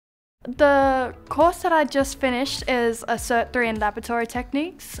The course that I just finished is a Cert 3 in laboratory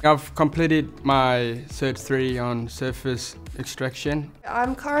techniques. I've completed my Cert 3 on surface extraction.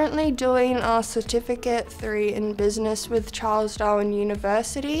 I'm currently doing a Certificate 3 in business with Charles Darwin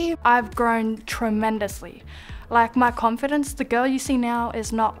University. I've grown tremendously. Like, my confidence, the girl you see now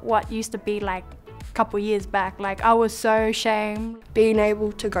is not what used to be like a couple years back. Like, I was so ashamed. Being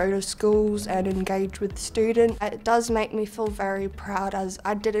able to go to schools and engage with students, it does make me feel very proud, as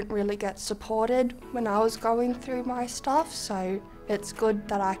I didn't really get supported when I was going through my stuff, so it's good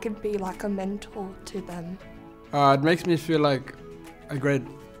that I could be like a mentor to them. It makes me feel like a great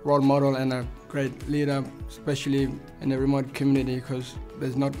role model and a great leader, especially in the remote community, because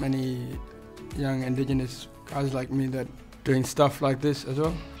there's not many young Indigenous guys like me that doing stuff like this as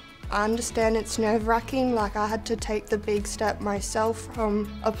well. I understand it's nerve-wracking, like I had to take the big step myself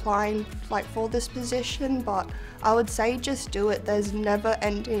from applying for this position, but I would say just do it. There's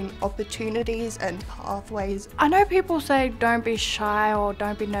never-ending opportunities and pathways. I know people say don't be shy or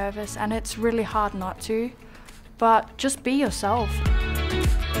don't be nervous, and it's really hard not to, but just be yourself.